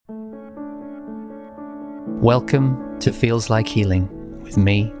Welcome to Feels Like Healing with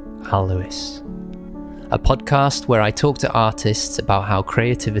me, Al Lewis, a podcast where I talk to artists about how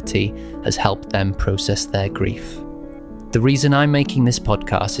creativity has helped them process their grief. The reason I'm making this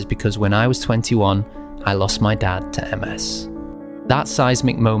podcast is because when I was 21, I lost my dad to MS. That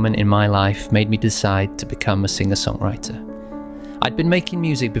seismic moment in my life made me decide to become a singer-songwriter. I'd been making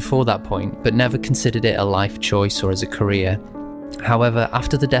music before that point, but never considered it a life choice or as a career. However,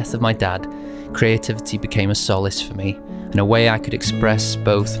 after the death of my dad, creativity became a solace for me and a way I could express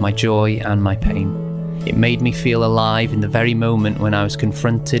both my joy and my pain. It made me feel alive in the very moment when I was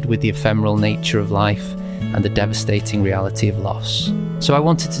confronted with the ephemeral nature of life and the devastating reality of loss. So I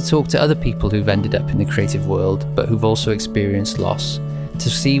wanted to talk to other people who've ended up in the creative world, but who've also experienced loss, to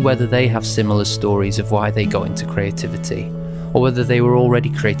see whether they have similar stories of why they got into creativity, or whether they were already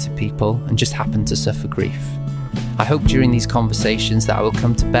creative people and just happened to suffer grief. I hope during these conversations that I will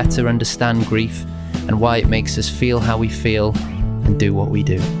come to better understand grief and why it makes us feel how we feel and do what we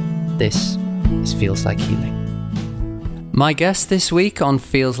do. This is Feels Like Healing. My guest this week on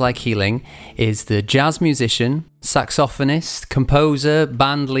Feels Like Healing is the jazz musician, saxophonist, composer,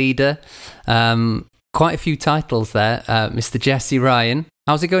 band leader, quite a few titles there, Mr. Jesse Ryan.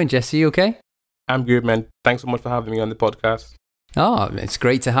 How's it going, Jesse? You okay? I'm good, man. Thanks so much for having me on the podcast. Oh, it's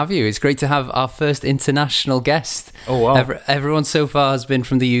great to have you. It's great to have our first international guest. Oh, wow. Everyone so far has been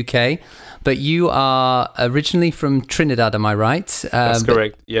from the UK, but you are originally from Trinidad, am I right? That's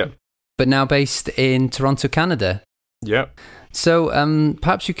correct, yeah. But now based in Toronto, Canada. Yeah. So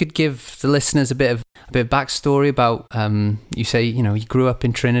perhaps you could give the listeners a bit of backstory about, you say, you grew up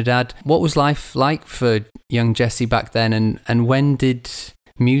in Trinidad. What was life like for young Jesse back then, and when did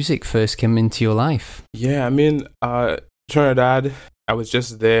music first come into your life? Yeah, Trinidad, I was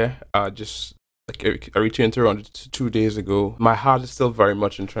just there, I returned to Toronto 2 days ago. My heart is still very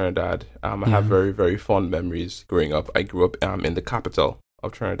much in Trinidad. I have very, very fond memories growing up. I grew up in the capital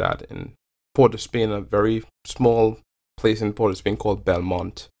of Trinidad, in Port of Spain, a very small place in Port of Spain called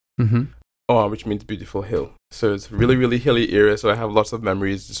Belmont, which means beautiful hill. So it's really, really hilly area, so I have lots of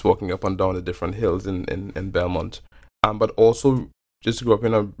memories just walking up and down the different hills in Belmont. But also just grew up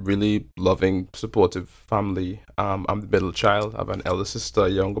in a really loving, supportive family. I'm the middle child. I have an elder sister, a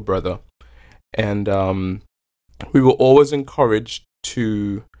younger brother. And we were always encouraged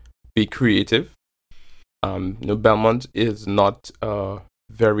to be creative. Belmont is not a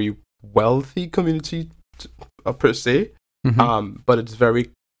very wealthy community per se, but it's very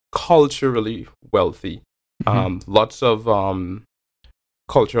culturally wealthy. Lots of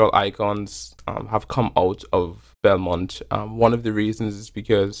cultural icons have come out of Belmont. One of the reasons is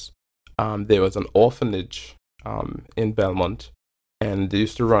because there was an orphanage in Belmont, and they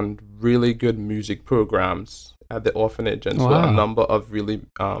used to run really good music programs at the orphanage, and so a number of really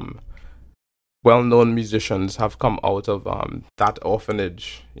well-known musicians have come out of that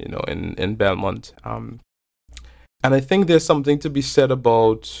orphanage, in Belmont. And I think there's something to be said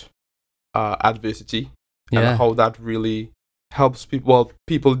about adversity and how that really helps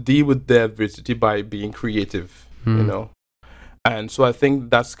people deal with their adversity by being creative, And so I think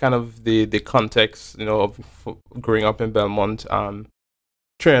that's kind of the context, of growing up in Belmont.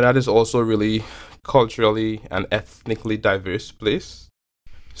 Trinidad is also a really culturally and ethnically diverse place.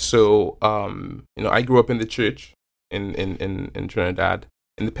 So, I grew up in the church in Trinidad,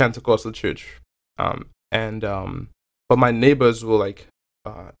 in the Pentecostal church. But my neighbors were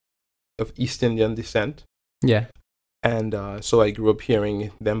of East Indian descent. Yeah. And so I grew up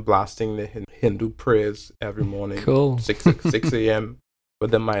hearing them blasting the Hindu prayers every morning. Cool. 6 a.m.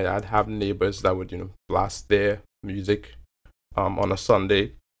 But then I'd have neighbors that would, blast their music on a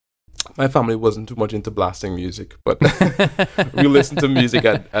Sunday. My family wasn't too much into blasting music, but we listened to music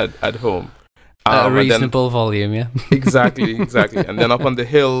at home. At a reasonable volume, yeah. Exactly. And then up on the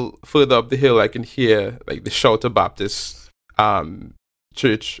hill, further up the hill, I can hear the Shouter Baptist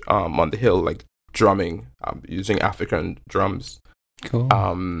church on the hill, drumming, using African drums. Cool.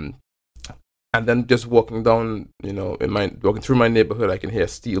 And then just walking down, walking through my neighborhood, I can hear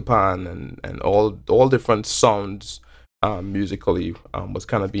steel pan and all different sounds musically was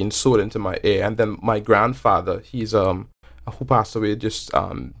kind of being sold into my ear. And then my grandfather, he's who passed away just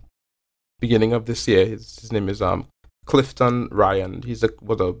beginning of this year. His name is Clifton Ryan. He was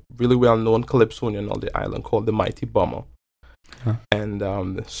a really well-known calypsonian on the island called the Mighty Bomber. Huh. And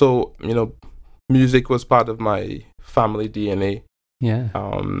so music was part of my family DNA. Yeah.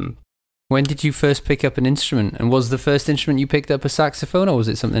 When did you first pick up an instrument? And was the first instrument you picked up a saxophone, or was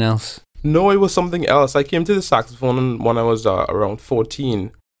it something else? No, it was something else. I came to the saxophone when I was around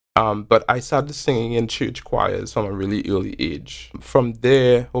 14. But I started singing in church choirs from a really early age. From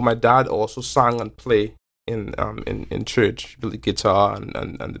there, my dad also sang and played in church, the guitar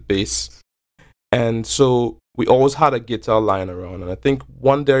and the bass. And so we always had a guitar lying around. And I think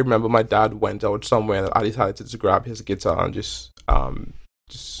one day I remember my dad went out somewhere and I decided to grab his guitar and just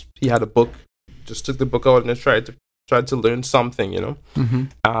he had a book, just took the book out and tried to learn something, you know.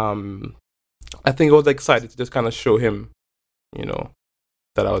 Mm-hmm. I think I was excited to just kind of show him, you know,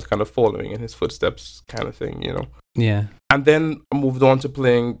 that I was kind of following in his footsteps, kind of thing, you know. Yeah. And then I moved on to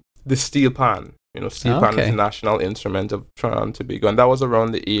playing the steel pan. You know, steel pan is a national instrument of Trinidad and Tobago, and that was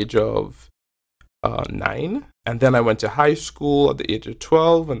around the age of 9. And then I went to high school at the age of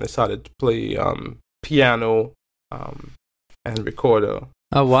 12, and I started to play piano and recorder.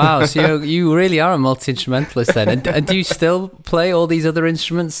 Oh wow! So you really are a multi-instrumentalist then. And do you still play all these other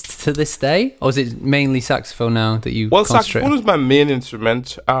instruments to this day, or is it mainly saxophone now that you? Well, saxophone is my main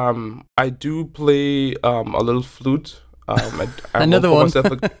instrument. I do play a little flute. Another one.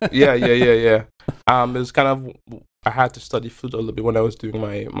 Yeah. It was kind of, I had to study flute a little bit when I was doing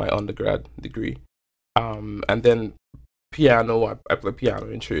my undergrad degree. And then piano. I play piano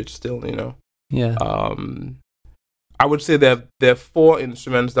in church still. You know. Yeah. I would say there are 4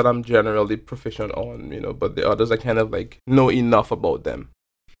 instruments that I'm generally proficient on, you know, but the others I kind of like know enough about them.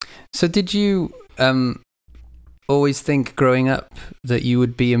 So did you always think growing up that you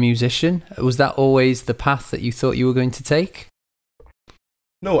would be a musician? Was that always the path that you thought you were going to take?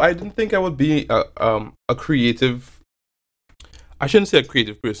 No, I didn't think I would be a creative. I shouldn't say a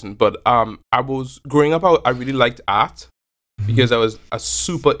creative person, but I was growing up. I really liked art because I was a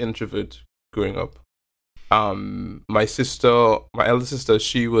super introvert growing up. My elder sister,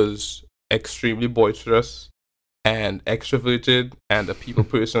 she was extremely boisterous and extroverted and a people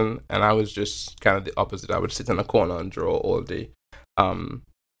person, and I was just kind of the opposite. I would sit in a corner and draw all day.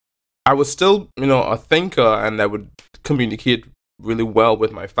 I was still, you know, a thinker, and I would communicate really well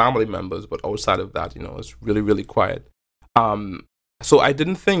with my family members, but outside of that, you know, I was really, really quiet. So I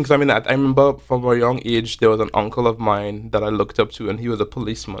didn't think, I remember from a young age, there was an uncle of mine that I looked up to, and he was a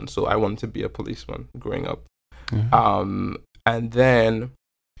policeman. So I wanted to be a policeman growing up. Mm-hmm. And then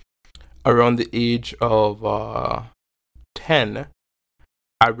around the age of 10,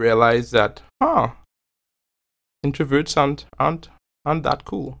 I realized that, introverts aren't that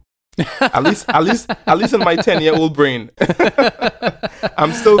cool. at least in my 10-year-old brain.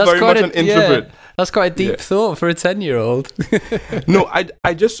 I'm still very much an introvert. Yeah. That's quite a deep thought for a 10-year-old. No, I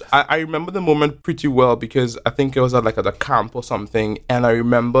remember the moment pretty well because I think it was at a camp or something, and I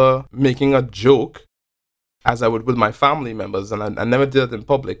remember making a joke as I would with my family members, and I never did it in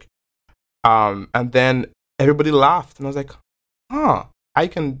public. And then everybody laughed, and I was like, I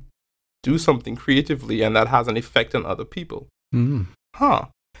can do something creatively, and that has an effect on other people. Mm.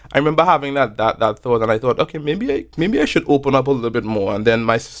 I remember having that thought, and I thought, okay, maybe I should open up a little bit more. And then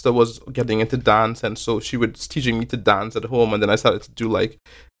my sister was getting into dance, and so she was teaching me to dance at home. And then I started to do like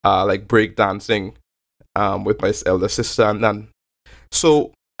break dancing with my elder sister, and then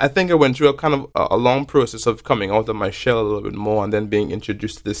so I think I went through a kind of a long process of coming out of my shell a little bit more, and then being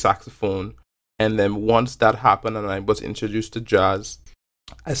introduced to the saxophone. And then once that happened, and I was introduced to jazz,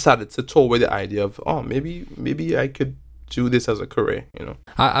 I started to toy with the idea of maybe I could do this as a career, you know.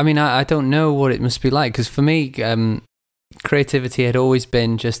 I don't know what it must be like, because for me, creativity had always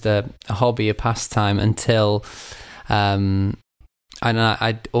been just a hobby, a pastime until, and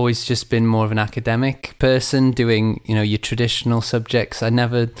I'd always just been more of an academic person, doing, you know, your traditional subjects. I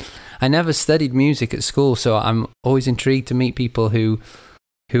never studied music at school, so I'm always intrigued to meet people who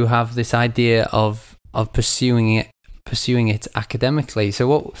have this idea of pursuing it academically. So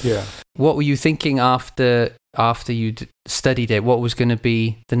what were you thinking after you'd studied it? What was going to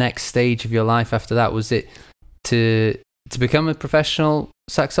be the next stage of your life after that? Was it to become a professional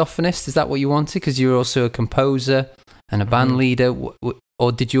saxophonist? Is that what you wanted? Because you were also a composer and a band leader,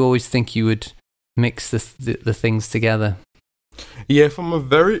 or did you always think you would mix the things together? Yeah, from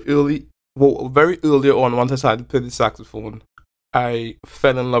very early on, once I started to play the saxophone, I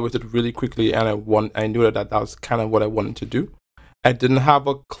fell in love with it really quickly, and I knew that was kind of what I wanted to do. I didn't have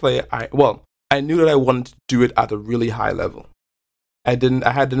a clear I knew that I wanted to do it at a really high level. I didn't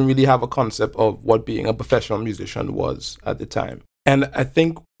really have a concept of what being a professional musician was at the time. And I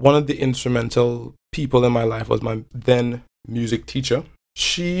think one of the instrumental people in my life was my then music teacher.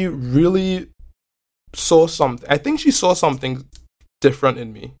 She really saw something. I think she saw something different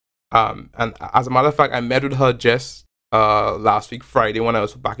in me. And as a matter of fact, I met with her just last week, Friday, when I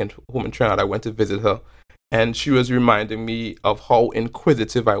was back home in Trinidad. I went to visit her, and she was reminding me of how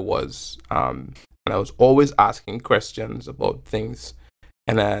inquisitive I was. And I was always asking questions about things.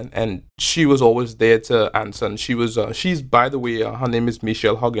 and she was always there to answer. And she's, by the way, her name is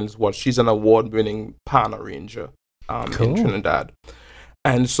Michelle Huggins. She's an award-winning pan arranger in Trinidad,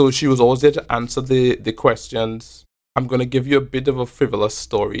 and so she was always there to answer the questions. I'm going to give you a bit of a frivolous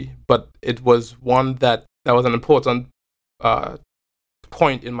story, but it was one that was an important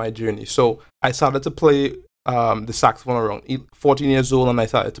point in my journey. So I started to play the saxophone around 14 years old, and I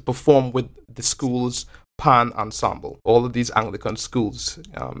started to perform with the school's pan ensemble. All of these Anglican schools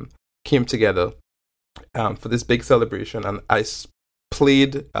came together for this big celebration, and I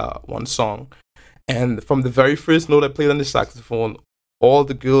played one song. And from the very first note I played on the saxophone, all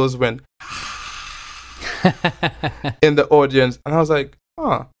the girls went in the audience, and I was like,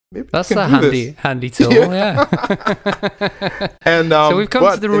 maybe that's a handy tool, yeah. And so we've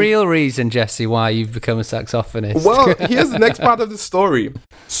come to the real reason, Jesse, why you've become a saxophonist. Well, here's the next part of the story.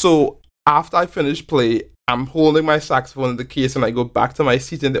 So after I finish play, I'm holding my saxophone in the case, and I go back to my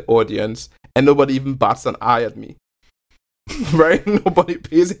seat in the audience, and nobody even bats an eye at me. Right? Nobody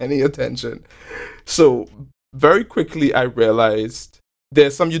pays any attention. So very quickly I realized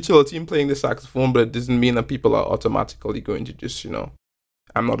there's some utility in playing the saxophone, but it doesn't mean that people are automatically going to just,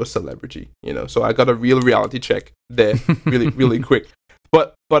 I'm not a celebrity, So I got a real reality check there really, really quick.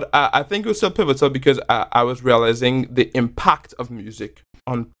 But I think it was so pivotal because I was realizing the impact of music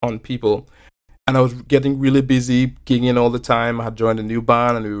on people. And I was getting really busy, gigging all the time. I had joined a new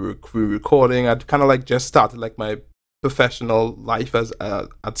band, and we were recording. I'd kind of just started my professional life at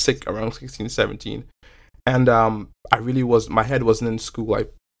around 16, 17. And my head wasn't in school. I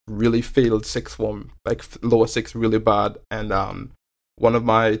really failed sixth form, lower six really bad. And one of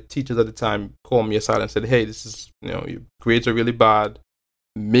my teachers at the time called me aside and said, hey, this is, your grades are really bad.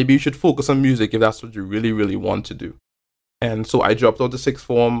 Maybe you should focus on music if that's what you really, really want to do. And so I dropped out of sixth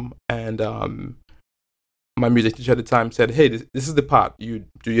form, and my music teacher at the time said, hey, this is the part. You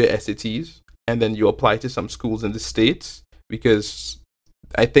do your SATs, and then you apply to some schools in the States, because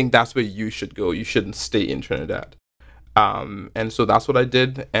I think that's where you should go. You shouldn't stay in Trinidad. And so that's what I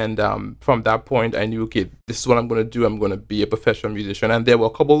did. And from that point, I knew, okay, this is what I'm going to do. I'm going to be a professional musician. And there were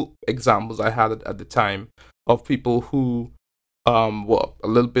a couple examples I had at the time of people who were a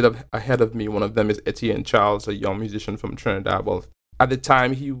little bit ahead of me. One of them is Etienne Charles, a young musician from Trinidad. Well, at the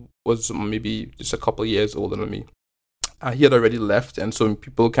time, he was maybe just a couple years older than me. He had already left, and so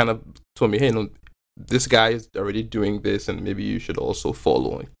people kind of told me, hey, this guy is already doing this, and maybe you should also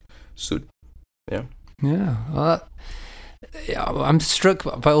follow suit. Yeah. Yeah. Well, I'm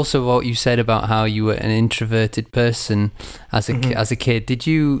struck by also what you said about how you were an introverted person as a kid. Did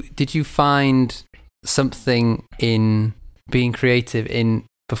you find something in being creative, in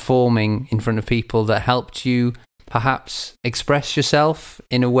performing in front of people, that helped you perhaps express yourself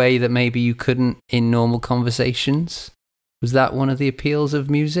in a way that maybe you couldn't in normal conversations? Was that one of the appeals of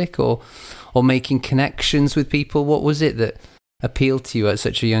music, or making connections with people? What was it that appealed to you at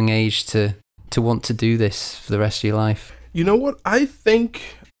such a young age to want to do this for the rest of your life? You know what? I think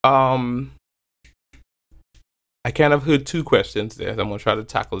I kind of heard two questions there. I'm going to try to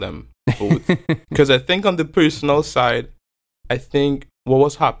tackle them both. Because I think on the personal side, I think what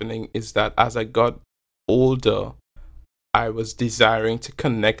was happening is that as I got older, I was desiring to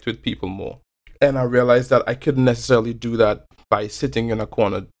connect with people more. And I realized that I couldn't necessarily do that by sitting in a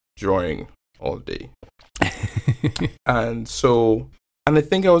corner drawing all day. And I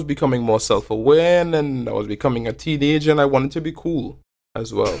think I was becoming more self-aware, and I was becoming a teenager, and I wanted to be cool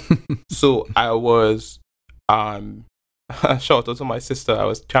as well. So I was, shout out to my sister. I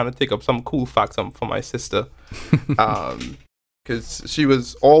was trying to take up some cool facts for my sister. Because she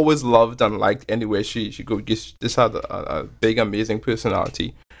was always loved and liked anywhere she could. Just had a big, amazing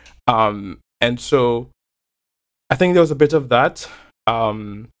personality. And so I think there was a bit of that.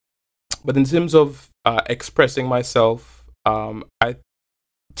 But in terms of expressing myself,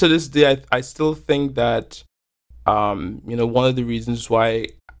 to this day, I still think that, one of the reasons why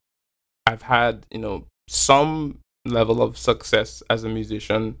I've had, some level of success as a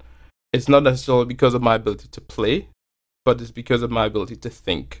musician, it's not necessarily because of my ability to play, but it's because of my ability to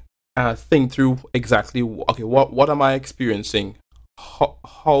think through exactly, okay, what am I experiencing?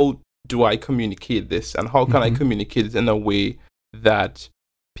 How do I communicate this, and how can I communicate it in a way that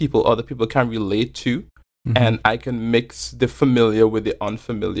other people can relate to, and I can mix the familiar with the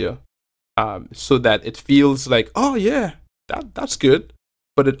unfamiliar, so that it feels like, oh yeah, that's good,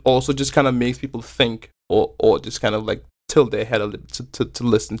 but it also just kind of makes people think, or just kind of tilt their head a little to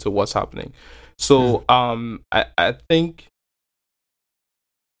listen to what's happening. So I think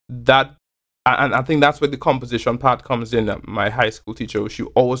that. And I think that's where the composition part comes in. My high school teacher, she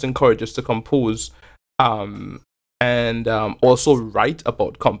always encouraged us to compose and also write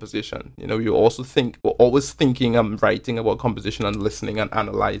about composition. You also we're always thinking and writing about composition and listening and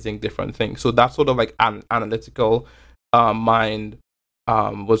analyzing different things. So that sort of like an analytical mind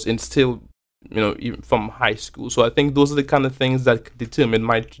was instilled, even from high school. So I think those are the kind of things that determine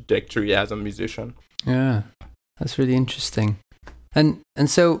my trajectory as a musician. Yeah, that's really interesting. And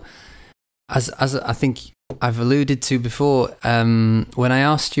so, as I think I've alluded to before, when I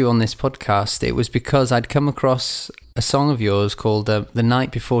asked you on this podcast, it was because I'd come across a song of yours called "The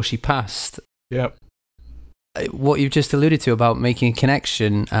Night Before She Passed." Yeah. What you've just alluded to about making a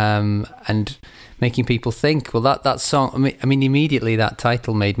connection and making people think. Well, that song. I mean, immediately that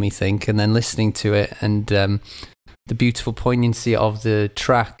title made me think, and then listening to it and the beautiful poignancy of the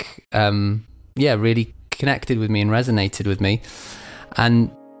track, really connected with me and resonated with me,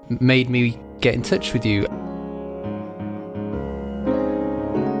 and made me get in touch with you.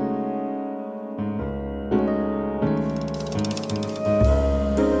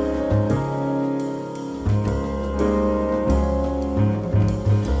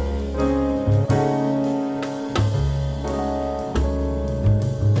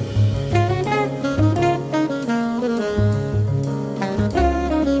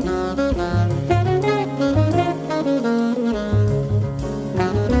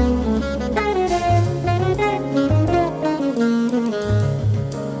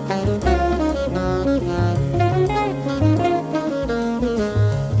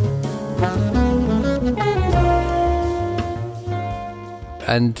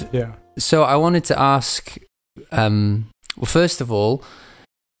 And so I wanted to ask, well, first of all,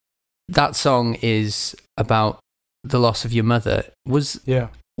 that song is about the loss of your mother. Was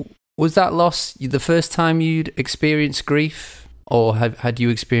that loss the first time you'd experienced grief, or had you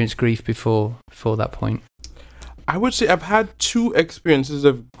experienced grief before that point? I would say I've had two experiences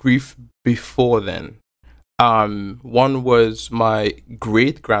of grief before then. One was my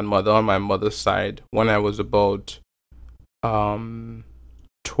great grandmother on my mother's side when I was about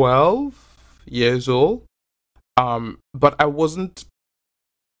 12 years old, but I wasn't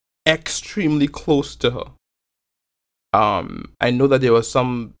extremely close to her. I know that there was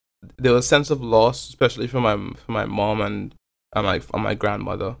a sense of loss, especially for my mom and my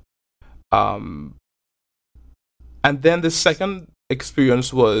grandmother. And then the second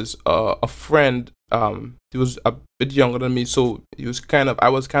experience was a friend. He was a bit younger than me, so I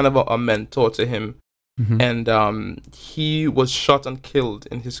was kind of a mentor to him. Mm-hmm. And he was shot and killed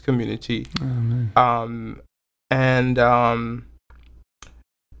in his community. Oh, man.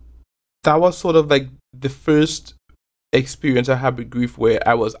 That was sort of like the first experience I had with grief where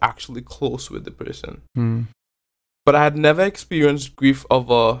I was actually close with the person. Mm. But I had never experienced grief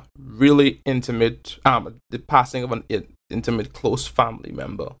of a really intimate, the passing of an intimate, close family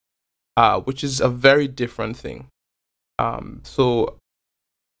member, which is a very different thing. So,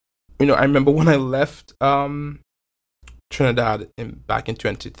 I remember when I left Trinidad back in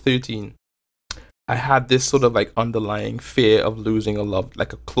 2013, I had this sort of like underlying fear of losing a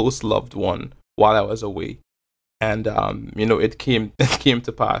close loved one while I was away. And, it came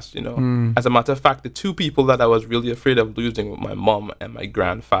to pass, Mm. As a matter of fact, the two people that I was really afraid of losing were my mom and my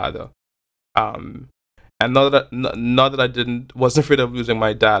grandfather. And not that I wasn't afraid of losing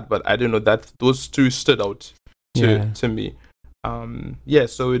my dad, but I don't know that those two stood out to me.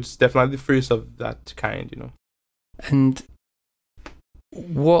 So it's definitely the first of that kind, And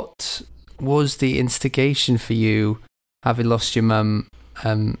what was the instigation for you, having lost your mum,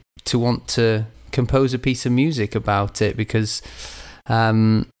 to want to compose a piece of music about it? Because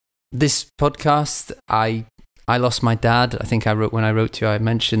this podcast, I lost my dad. I think when I wrote to you, I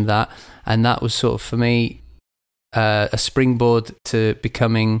mentioned that, and that was sort of for me a springboard to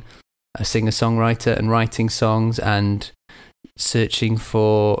becoming a singer-songwriter and writing songs and searching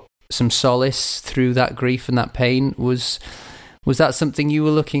for some solace through that grief and that pain. Was that something you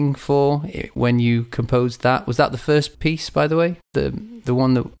were looking for when you composed that? Was that the first piece, by the way, the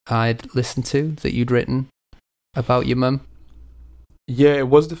one that I'd listened to that you'd written about your mum? Yeah, it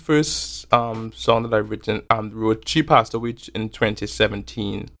was the first song that I wrote. She passed away in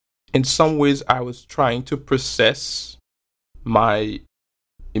 2017. In some ways, I was trying to process my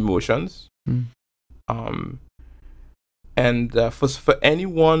emotions. Mm. And for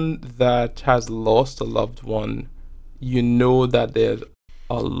anyone that has lost a loved one, that there's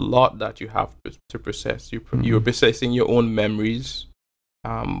a lot that you have to process. You're processing your own memories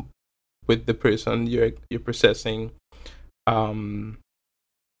with the person. You're processing the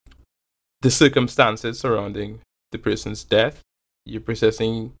circumstances surrounding the person's death. You're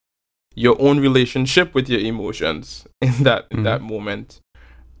processing your own relationship with your emotions in that moment.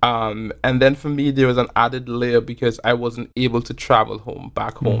 And then for me, there was an added layer because I wasn't able to travel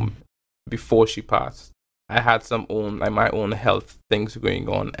back home before she passed. I had my own health things going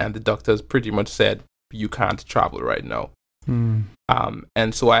on, and the doctors pretty much said, you can't travel right now.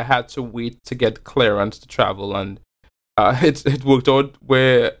 And so I had to wait to get clearance to travel, and it worked out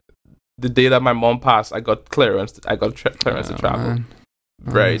where the day that my mom passed, I got clearance. Clearance to travel. Man.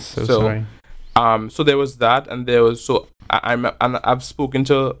 Right. So sorry. So there was that, and there was I've spoken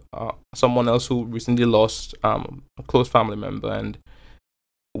to someone else who recently lost a close family member, and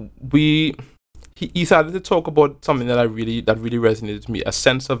he started to talk about something that really resonated with me, a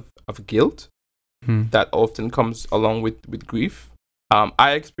sense of guilt that often comes along with grief.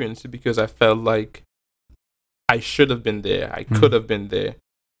 I experienced it because I felt like I should have been there. I could have been there.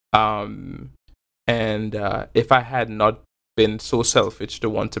 And if I had not been so selfish to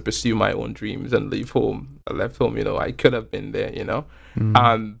want to pursue my own dreams and left home, I could have been there,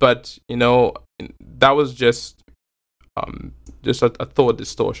 But, that was just a thought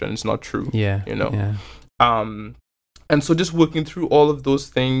distortion. It's not true. Yeah. Yeah. And so just working through all of those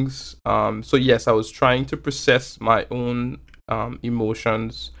things. So yes, I was trying to process my own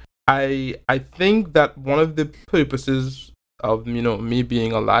emotions. I think that one of the purposes of me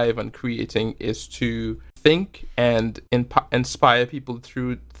being alive and creating is to think and inspire people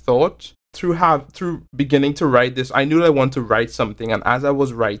through thought. Through beginning to write this, I knew that I wanted to write something, and as I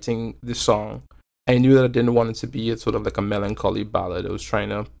was writing the song, I knew that I didn't want it to be sort of like a melancholy ballad. I was trying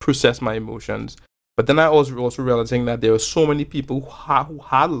to process my emotions. But then I was also realizing that there were so many people who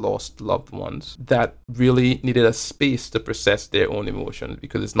had lost loved ones that really needed a space to process their own emotions,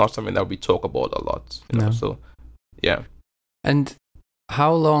 because it's not something that we talk about a lot. So, yeah. And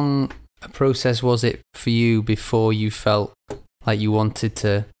how long a process was it for you before you felt like you wanted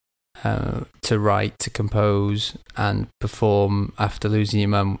to write, to compose, and perform after losing your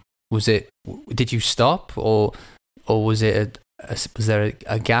mum? Did you stop, or was it was there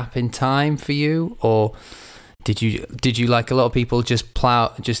a gap in time for you, or did you like a lot of people just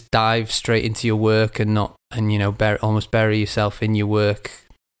dive straight into your work and almost bury yourself in your work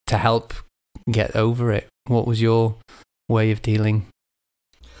to help get over it? What was your way of dealing?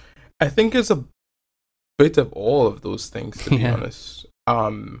 I think it's a bit of all of those things, to be honest.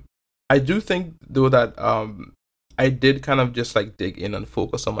 I do think though that I did kind of just like dig in and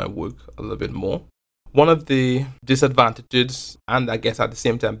focus on my work a little bit more. One of the disadvantages, and I guess at the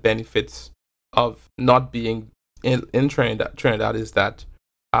same time benefits, of not being in Trinidad is that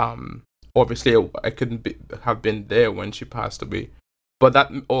obviously I couldn't have been there when she passed away, but that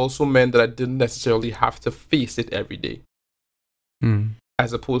also meant that I didn't necessarily have to face it every day,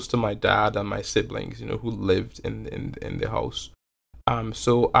 as opposed to my dad and my siblings, who lived in the house.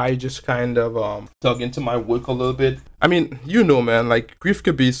 So I just kind of dug into my work a little bit. I mean, man, like grief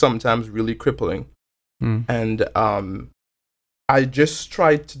could be sometimes really crippling. And I just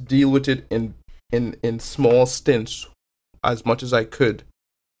tried to deal with it in small stints as much as I could.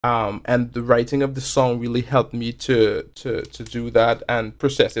 And the writing of the song really helped me to do that and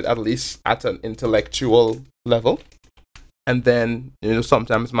process it, at least at an intellectual level. And then,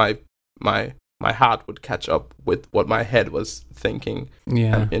 sometimes my heart would catch up with what my head was thinking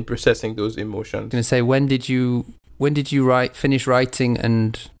in processing those emotions. I was going to say, when did you finish writing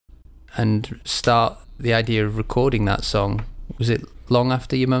and start the idea of recording that song? Was it long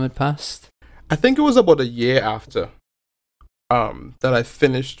after your mum had passed? I think it was about a year after that I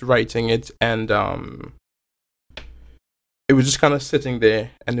finished writing it, and it was just kind of sitting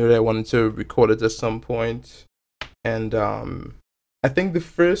there. I knew that I wanted to record it at some point, and I think the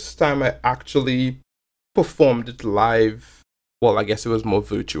first time I actually performed it live, well, I guess it was more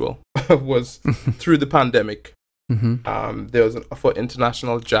virtual, was through the pandemic. There was for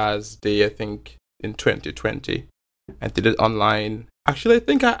International Jazz Day, I think, in 2020. I did it online. Actually, I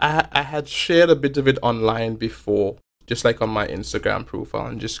think I had shared a bit of it online before, just like on my Instagram profile,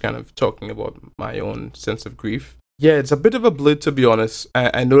 and just kind of talking about my own sense of grief. Yeah, it's a bit of a blur, to be honest.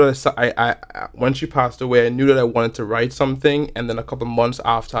 I know that I when she passed away, I knew that I wanted to write something, and then a couple of months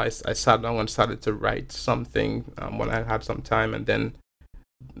after, I sat down and started to write something when I had some time, and then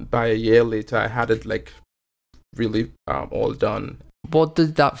by a year later, I had it like really all done. What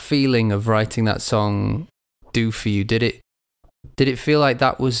did that feeling of writing that song do for you? Did it feel like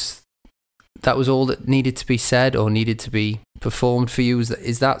that was all that needed to be said or needed to be performed for you?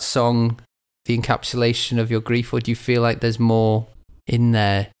 Is that song the encapsulation of your grief, or do you feel like there's more in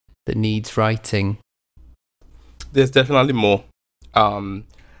there that needs writing? There's definitely more.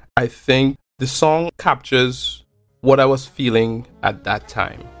 I think the song captures what I was feeling at that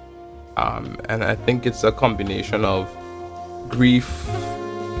time. And I think it's a combination of grief,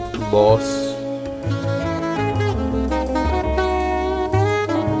 loss.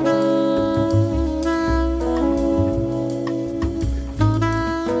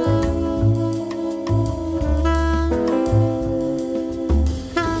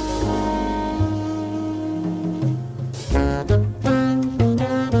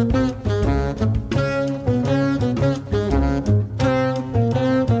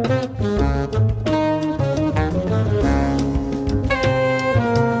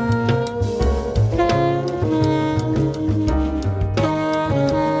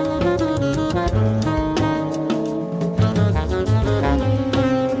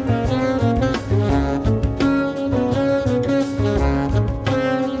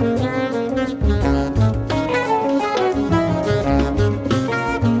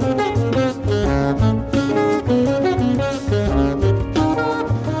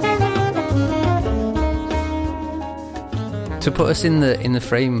 To put us in the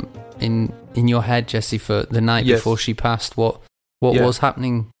frame in your head, Jesse, for the night before she passed, what was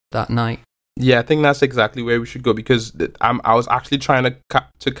happening that night? Yeah, I think that's exactly where we should go, because I was actually trying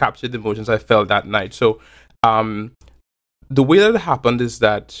to capture the emotions I felt that night. So, the way that it happened is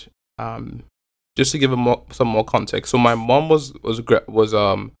that, just to give some more context. So my mom was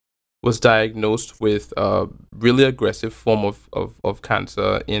diagnosed with a really aggressive form of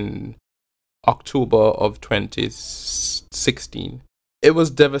cancer in October of 2016. It was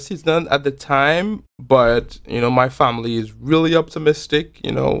devastating at the time, but my family is really optimistic.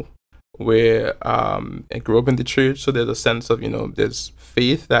 Where I grew up in the church, so there's a sense of there's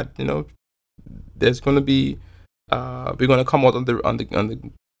faith that there's going to be we're going to come out on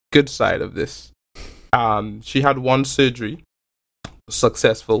the good side of this. She had one surgery,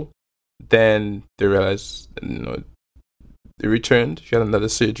 successful. Then they realized they returned. She had another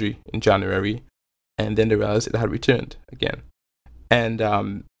surgery in January, and then they realized it had returned again.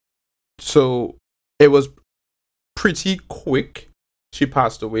 And so it was pretty quick. She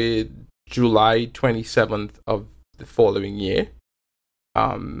passed away July 27th of the following year.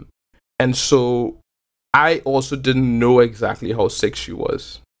 And so I also didn't know exactly how sick she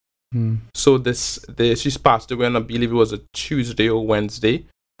was. So she's passed away, and I believe it was a Tuesday or Wednesday.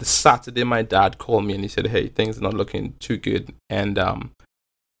 The Saturday, my dad called me and he said, "Hey, things are not looking too good." And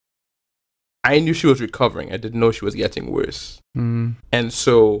I knew she was recovering. I didn't know she was getting worse. And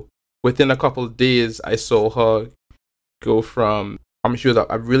so within a couple of days, I saw her go from, she was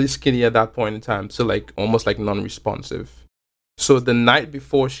really skinny at that point in time, to almost non-responsive. So the night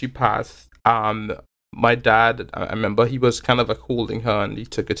before she passed, my dad, I remember he was kind of holding her, and he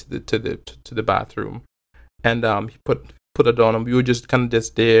took her to the bathroom, and he put her down, and we were just kind of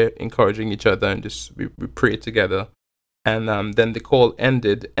just there encouraging each other, and just we prayed together. And then the call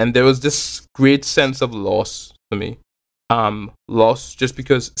ended, and there was this great sense of loss for me. Loss just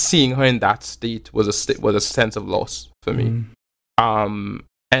because seeing her in that state was a sense of loss for me. And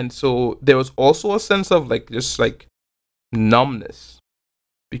so there was also a sense of numbness,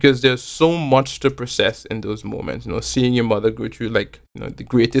 because there's so much to process in those moments. Seeing your mother go through the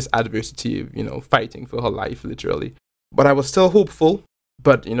greatest adversity of fighting for her life, literally. But I was still hopeful,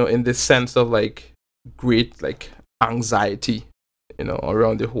 but in this sense of great anxiety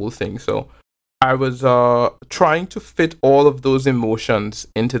around the whole thing. So I was trying to fit all of those emotions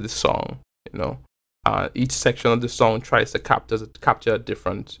into the song. Each section of the song tries to capture a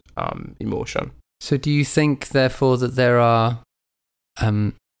different emotion. So do you think therefore that there are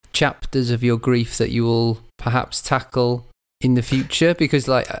chapters of your grief that you will perhaps tackle in the future? Because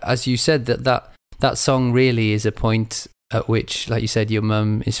as you said, that song really is a point at which, like you said, your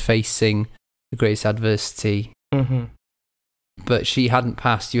mum is facing the greatest adversity. But she hadn't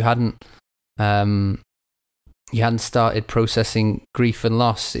passed. You hadn't started processing grief and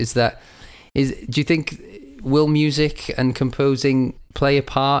loss. Do you think, will music and composing play a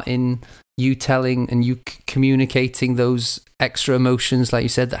part in you telling and you communicating those extra emotions, like you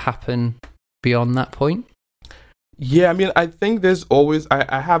said, that happen beyond that point? Yeah, I think there's always,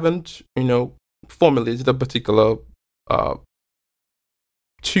 I haven't formulated a particular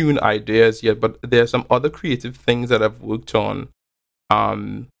tune ideas yet, but there are some other creative things that I've worked on.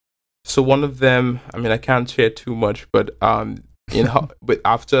 So one of them, I can't share too much, but but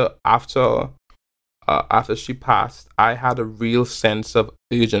after she passed, I had a real sense of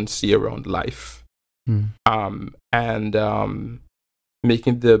urgency around life, and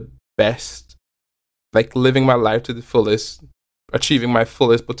making the best, living my life to the fullest, achieving my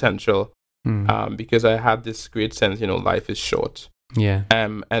fullest potential. Because I had this great sense, life is short. Yeah.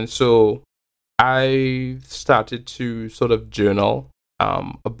 And so I started to sort of journal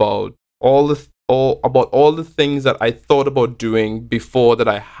about all about all the things that I thought about doing before that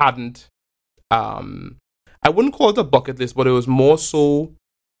I hadn't. I wouldn't call it a bucket list, but it was more so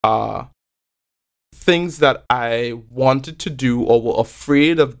things that I wanted to do or were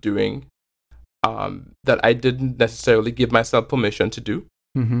afraid of doing, that I didn't necessarily give myself permission to do.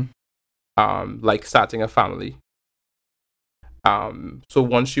 Like starting a family. So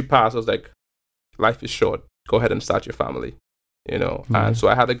once you pass, I was like, life is short. Go ahead and start your family. And so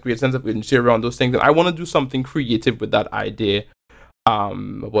I had a great sense of urgency around those things, and I want to do something creative with that idea,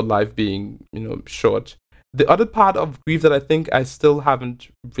 about life being, short. The other part of grief that I think I still haven't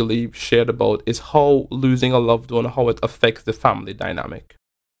really shared about is how losing a loved one, how it affects the family dynamic.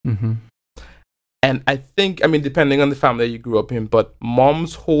 And I think, depending on the family you grew up in, but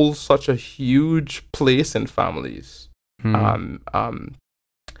moms hold such a huge place in families.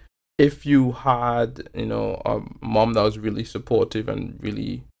 If you had, a mom that was really supportive and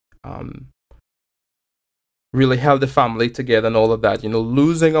really, really held the family together and all of that,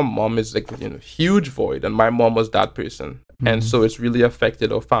 losing a mom is like, huge void. And my mom was that person. And so it's really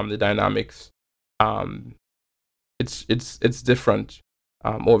affected our family dynamics. It's different.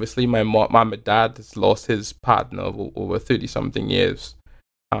 Obviously my mom and dad has lost his partner over 30 something years.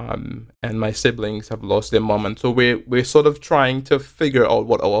 And my siblings have lost their mom, and so we're sort of trying to figure out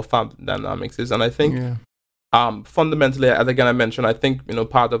what our family dynamics is. And I think, fundamentally, as again I mentioned, I think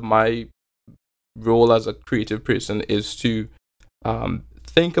part of my role as a creative person is to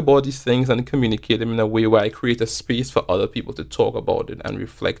think about these things and communicate them in a way where I create a space for other people to talk about it and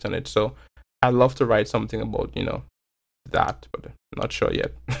reflect on it. So I'd love to write something about that, but I'm not sure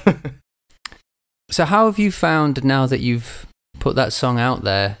yet. So how have you found, now that you've put that song out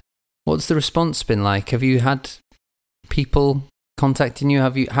there, what's the response been like? Have you had people contacting you?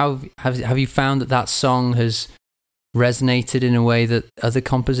 Have you found that song has resonated in a way that other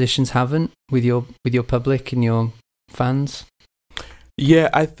compositions haven't with your public and your fans? Yeah,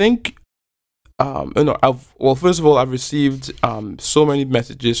 I think first of all, I've received so many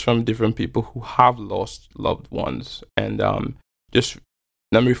messages from different people who have lost loved ones, and just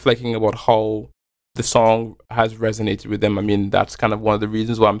I'm reflecting about how the song has resonated with them. That's kind of one of the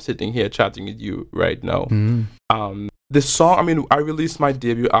reasons why I'm sitting here chatting with you right now. The song, I released my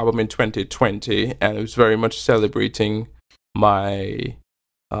debut album in 2020, and it was very much celebrating my,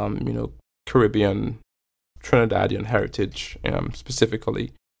 Caribbean, Trinidadian heritage,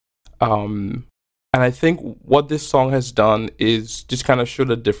 specifically. And I think what this song has done is just kind of showed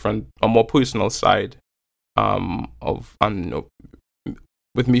a more personal side,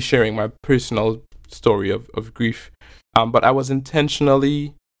 with me sharing my personal story of grief. But I was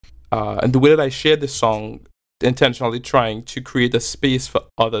intentionally, and the way that I shared the song, intentionally trying to create a space for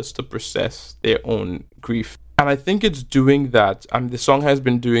others to process their own grief. And I think it's doing that. The song has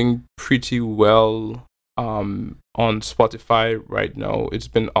been doing pretty well on Spotify right now. It's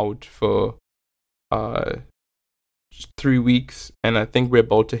been out for 3 weeks, and I think we're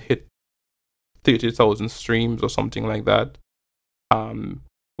about to hit 30,000 streams or something like that.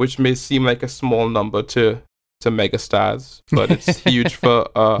 Which may seem like a small number to megastars, but it's huge for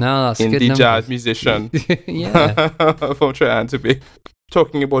indie jazz musician from Trinidad to be.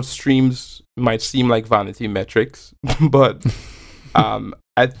 Talking about streams might seem like vanity metrics, but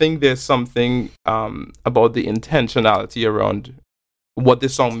I think there's something about the intentionality around what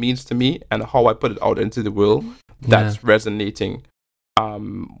this song means to me and how I put it out into the world that's resonating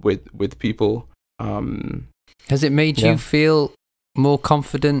with people. Has it made you feel more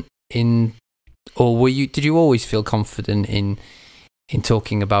confident in, or did you always feel confident in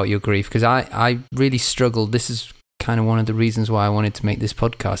talking about your grief? Because I really struggled. This is kind of one of the reasons why I wanted to make this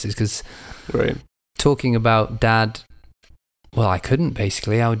podcast, is because talking about Dad, well, I couldn't,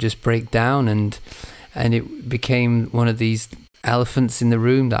 basically. I would just break down, and it became one of these elephants in the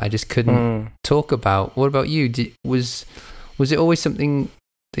room that I just couldn't talk about. What about you? Was it always something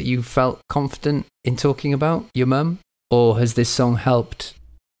that you felt confident in talking about, your mum? Or has this song helped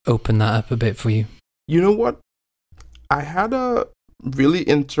open that up a bit for you? You know what? I had a really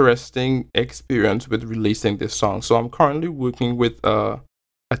interesting experience with releasing this song. So I'm currently working with a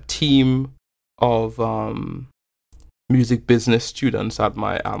team of music business students at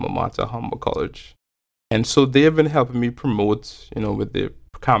my alma mater, Humber College. And so they have been helping me promote, with the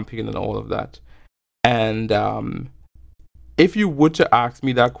campaign and all of that. And if you were to ask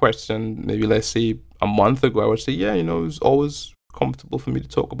me that question, maybe let's say a month ago, I would say, it was always comfortable for me to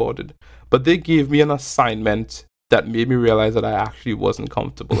talk about it. But they gave me an assignment that made me realize that I actually wasn't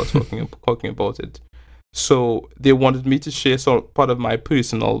comfortable talking about it. So they wanted me to share some part of my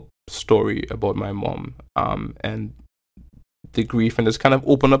personal story about my mom. And the grief and just kind of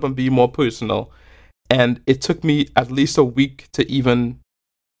open up and be more personal. And it took me at least a week to even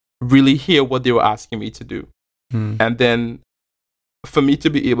really hear what they were asking me to do. And then for me to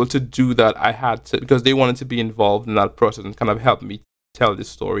be able to do that, I had to, because they wanted to be involved in that process and kind of help me tell this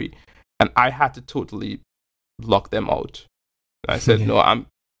story. And I had to totally block them out. I said, no,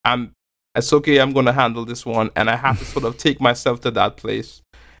 it's okay, I'm going to handle this one. And I had to sort of take myself to that place.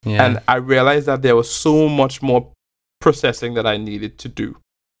 Yeah. And I realized that there was so much more processing that I needed to do.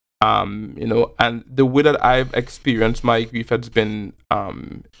 And the way that I've experienced my grief has been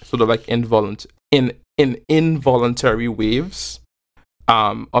sort of like involuntary waves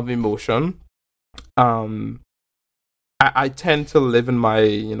of emotion. I tend to live in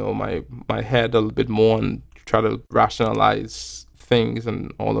my my head a little bit more and try to rationalize things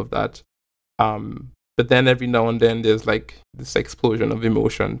and all of that. But then every now and then there's like this explosion of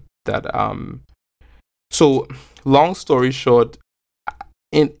emotion that so long story short,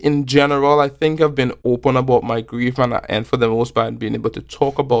 in general, I think I've been open about my grief and for the most part being able to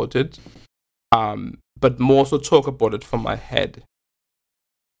talk about it, but more so talk about it from my head.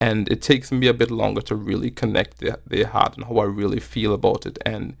 And it takes me a bit longer to really connect the heart and how I really feel about it.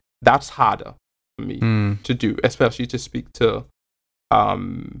 And that's harder for me to do, especially to speak to,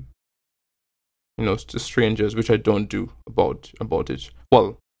 to strangers, which I don't do about it.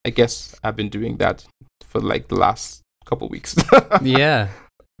 Well, I guess I've been doing that for like the last couple of weeks. Yeah.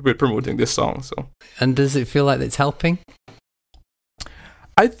 With promoting this song. So. And does it feel like it's helping?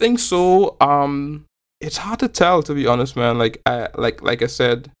 I think so. It's hard to tell, to be honest, man. Like I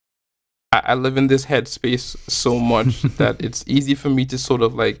said, I live in this headspace so much that it's easy for me to sort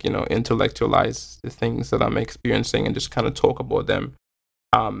of like, intellectualize the things that I'm experiencing and just kind of talk about them.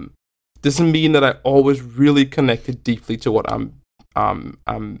 Doesn't mean that I always really connected deeply to what I'm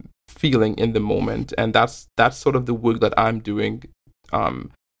feeling in the moment, and that's sort of the work that I'm doing.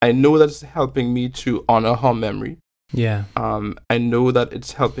 I know that it's helping me to honor her memory. Yeah. I know that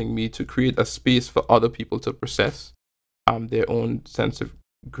it's helping me to create a space for other people to process their own sense of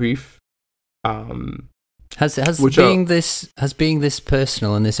grief. Has being this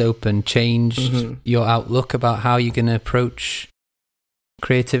personal and this open changed your outlook about how you're going to approach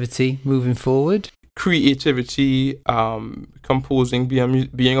creativity moving forward? Creativity, composing,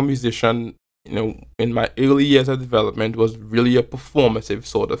 being a musician, in my early years of development was really a performative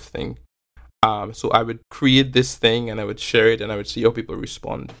sort of thing. So I would create this thing and I would share it and I would see how people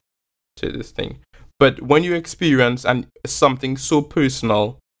respond to this thing. But when you experience something so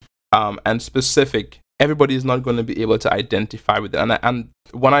personal and specific, everybody is not going to be able to identify with it. And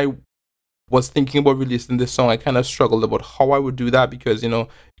when I was thinking about releasing this song, I kind of struggled about how I would do that because,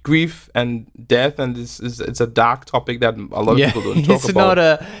 grief and death, and it's a dark topic that a lot of people don't talk about.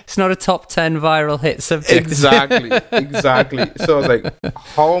 It's not a top 10 viral hit subject. Exactly. So I was like,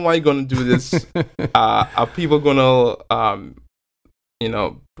 how am I going to do this? Are people going to,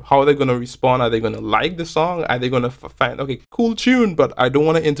 how are they going to respond? Are they going to like the song? Are they going to find, okay, cool tune, but I don't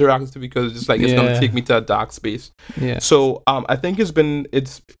want to interact with it because it's going to take me to a dark space. Yeah. So I think it's been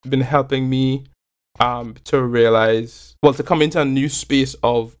helping me to realize, to come into a new space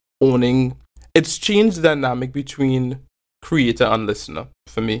of owning. It's changed the dynamic between creator and listener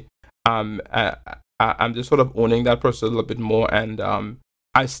for me. I'm just sort of owning that process a little bit more, and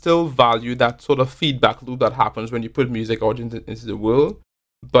I still value that sort of feedback loop that happens when you put music out into the world.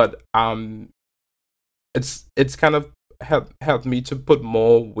 But it's kind of helped me to put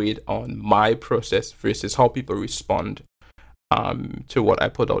more weight on my process versus how people respond to what I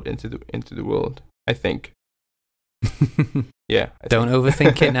put out into the world, I think. Yeah. Don't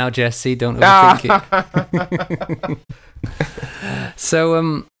overthink it now, Jesse. Don't overthink it.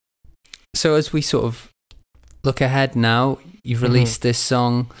 So as we sort of look ahead now, you've released this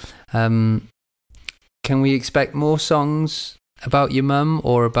song. Can we expect more songs about your mum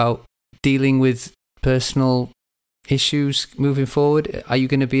or about dealing with personal issues moving forward? Are you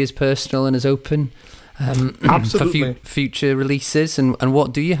going to be as personal and as open Absolutely. for future releases? And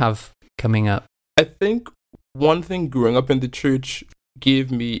what do you have coming up? I think one thing growing up in the church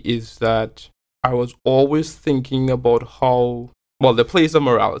gave me is that I was always thinking about the place of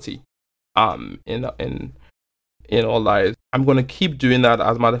morality in our lives. I'm going to keep doing that.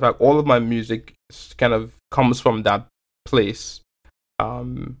 As a matter of fact, all of my music kind of comes from that place.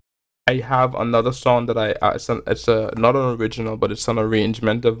 I have another song that it's not an original, but it's an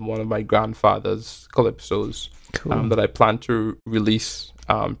arrangement of one of my grandfather's calypsos. Cool. That I plan to release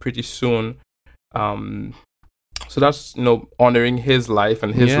pretty soon. So that's honoring his life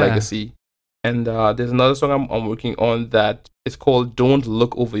and his legacy. And there's another song I'm working on that is called "Don't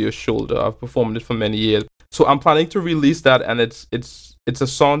Look Over Your Shoulder." I've performed it for many years. So I'm planning to release that, and it's a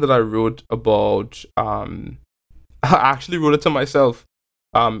song that I wrote about. I actually wrote it to myself,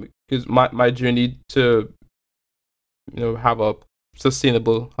 because my journey to, have a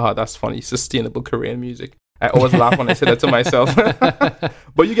sustainable. That's funny. Sustainable career in music. I always laugh when I say that to myself,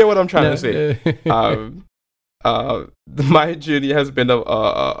 but you get what I'm trying to say. My journey has been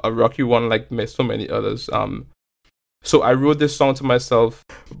a rocky one, like so many others. So I wrote this song to myself,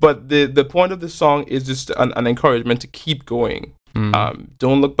 but the point of the song is just an encouragement to keep going.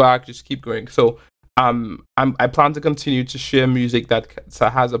 Don't look back, just keep going. So I plan to continue to share music that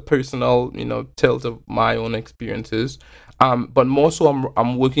has a personal, tilt of my own experiences. But more so,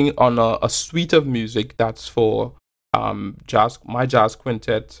 I'm working on a suite of music that's for my jazz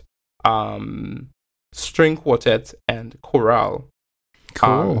quintet, string quartet, and chorale.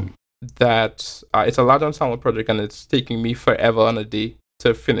 Cool. That it's a large ensemble project, and it's taking me forever and a day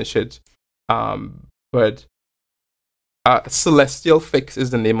to finish it. But Celestial Fix is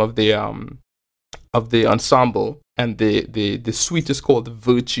the name of the ensemble, and the suite is called the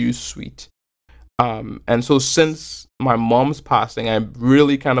Virtue Suite. And so since my mom's passing, I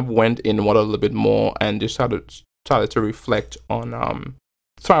really kind of went inward a little bit more and just started to reflect on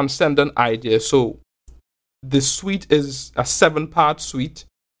transcendent ideas. So the suite is a 7-part suite,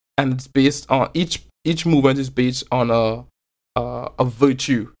 and it's based on each movement is based on a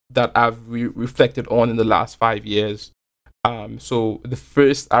virtue that I've reflected on in the last 5 years. So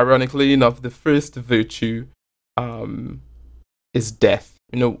ironically enough, the first virtue is death.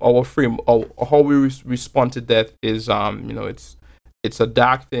 Our frame, how we respond to death is, it's a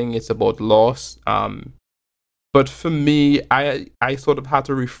dark thing. It's about loss. But for me, I sort of had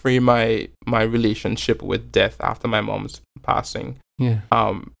to reframe my relationship with death after my mom's passing. Yeah.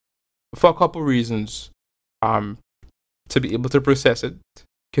 For a couple reasons. To be able to process it,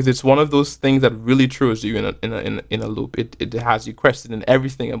 because it's one of those things that really throws you in a loop. It has you questioning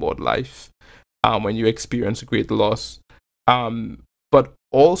everything about life when you experience great loss. But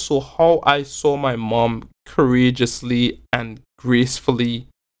also how I saw my mom courageously and gracefully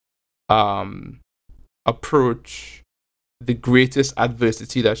approach the greatest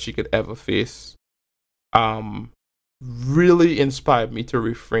adversity that she could ever face. Really inspired me to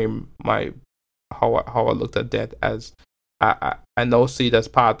reframe how I looked at death, as I now see it as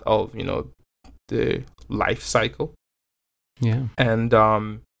part of the life cycle. Yeah. And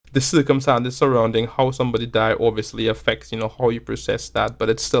the circumstances surrounding how somebody died obviously affects how you process that, but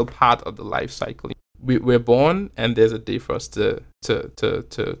it's still part of the life cycle. We're born, and there's a day for us to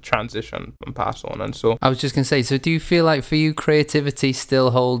transition and pass on. And so I was just going to say, so do you feel like for you creativity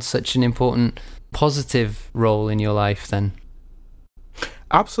still holds such an important positive role in your life then?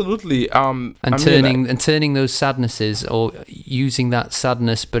 Absolutely. Turning those sadnesses, or using that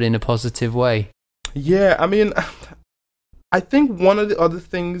sadness but in a positive way. Yeah, I think one of the other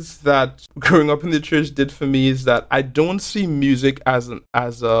things that growing up in the church did for me is that I don't see music as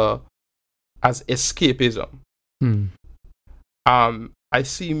escapism. I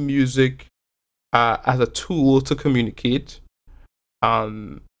see music as a tool to communicate,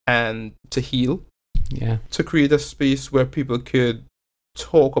 and to heal. Yeah. To create a space where people could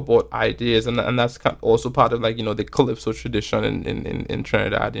talk about ideas, and that's also part of the calypso tradition in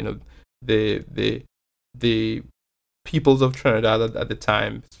Trinidad. The peoples of Trinidad at the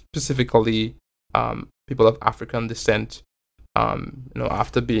time, specifically people of African descent,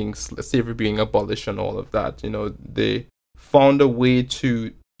 after slavery being abolished and all of that, they found a way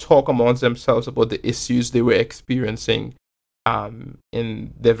to talk amongst themselves about the issues they were experiencing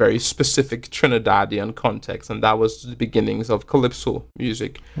in their very specific Trinidadian context, and that was the beginnings of calypso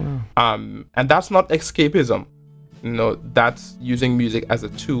music. Wow. And that's not escapism. That's using music as a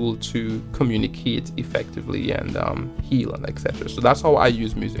tool to communicate effectively and heal and etc. So that's how I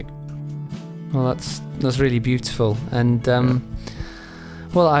use music. Well, that's really beautiful. And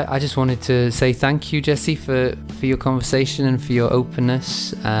well, I just wanted to say thank you, Jesse, for your conversation and for your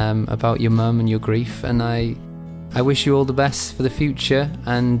openness about your mum and your grief. And I wish you all the best for the future,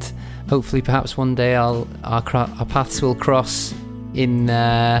 and hopefully perhaps one day our paths will cross in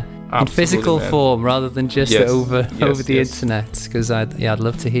physical form rather than just over the internet, because I'd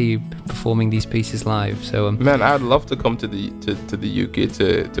love to hear you performing these pieces live. So man, I'd love to come to the UK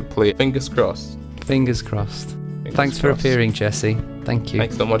to play. Fingers crossed. Thanks for appearing, Jesse. Thank you.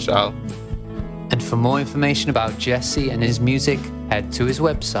 Thanks so much, Al. And for more information about Jesse and his music, head to his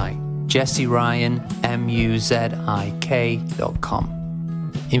website,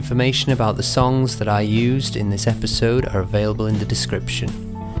 jesseryanmuzik.com. Information about the songs that I used in this episode are available in the description.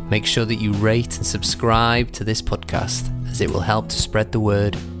 Make sure that you rate and subscribe to this podcast, as it will help to spread the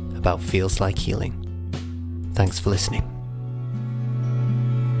word about Feels Like Healing. Thanks for listening.